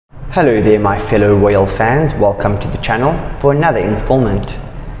Hello there my fellow royal fans, welcome to the channel for another installment.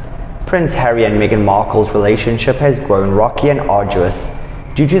 Prince Harry and Meghan Markle's relationship has grown rocky and arduous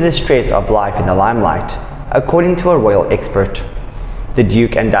due to the stress of life in the limelight, according to a royal expert. The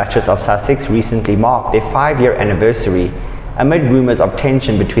Duke and Duchess of Sussex recently marked their 5-year anniversary amid rumours of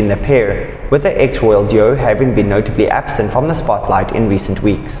tension between the pair, with the ex-royal duo having been notably absent from the spotlight in recent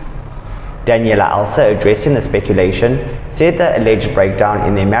weeks. Daniela Elsa, addressing the speculation, said the alleged breakdown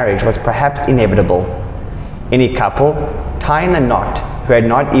in their marriage was perhaps inevitable. Any couple tying the knot who had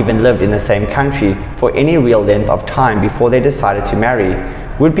not even lived in the same country for any real length of time before they decided to marry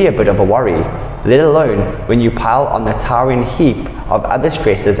would be a bit of a worry, let alone when you pile on the towering heap of other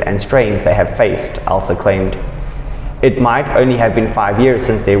stresses and strains they have faced, Elsa claimed. It might only have been 5 years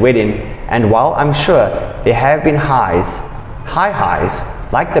since their wedding, and while I'm sure there have been high highs,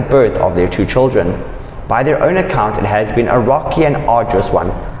 like the birth of their 2 children, by their own account it has been a rocky and arduous one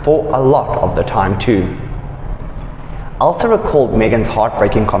for a lot of the time too. Elsa recalled Meghan's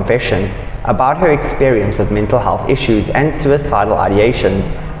heartbreaking confession about her experience with mental health issues and suicidal ideations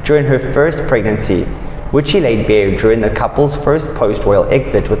during her first pregnancy, which she laid bare during the couple's first post-royal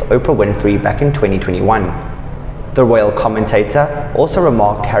exit with Oprah Winfrey back in 2021. The royal commentator also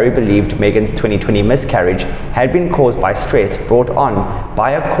remarked Harry believed Meghan's 2020 miscarriage had been caused by stress brought on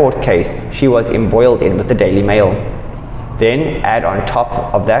by a court case she was embroiled in with the Daily Mail. Then add on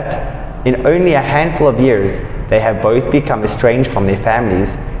top of that, in only a handful of years, they have both become estranged from their families.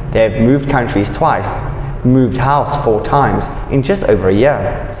 They have moved countries twice, moved house 4 times in just over a year,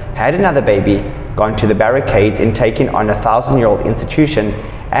 had another baby, gone to the barricades in taking on a 1,000-year-old institution,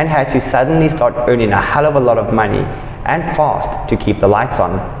 and had to suddenly start earning a hell of a lot of money and fast to keep the lights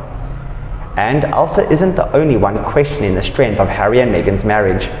on. And Elsa isn't the only one questioning the strength of Harry and Meghan's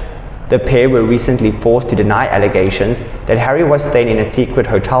marriage. The pair were recently forced to deny allegations that Harry was staying in a secret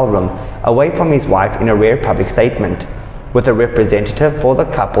hotel room away from his wife in a rare public statement, with a representative for the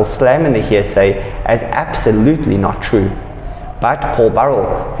couple slamming the hearsay as absolutely not true. But Paul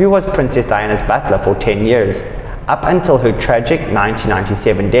Burrell, who was Princess Diana's butler for 10 years, up until her tragic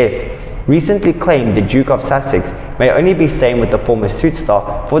 1997 death, recently claimed the Duke of Sussex may only be staying with the former suit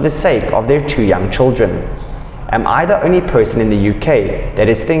star for the sake of their 2 young children. Am I the only person in the UK that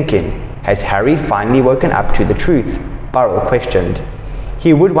is thinking, has Harry finally woken up to the truth? Burrell questioned.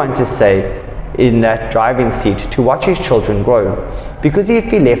 He would want to say in that driving seat to watch his children grow, because if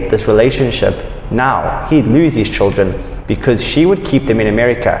he left this relationship now, he'd lose his children because she would keep them in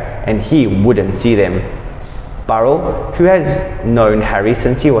America and he wouldn't see them. Burrell, who has known Harry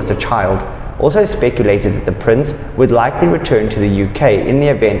since he was a child, also speculated that the prince would likely return to the UK in the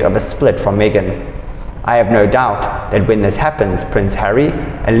event of a split from Meghan. I have no doubt that when this happens, Prince Harry,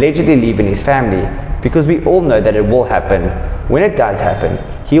 allegedly leaving his family, because we all know that it will happen, when it does happen,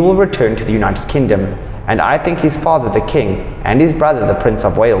 he will return to the United Kingdom, and I think his father the King and his brother the Prince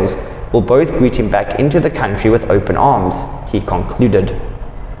of Wales will both greet him back into the country with open arms, he concluded.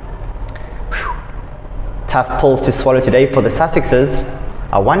 Tough pills to swallow today for the Sussexes.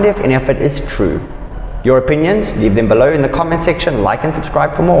 I wonder if any of it is true. Your opinions? Leave them below in the comment section, like and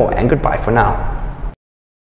subscribe for more, and goodbye for now.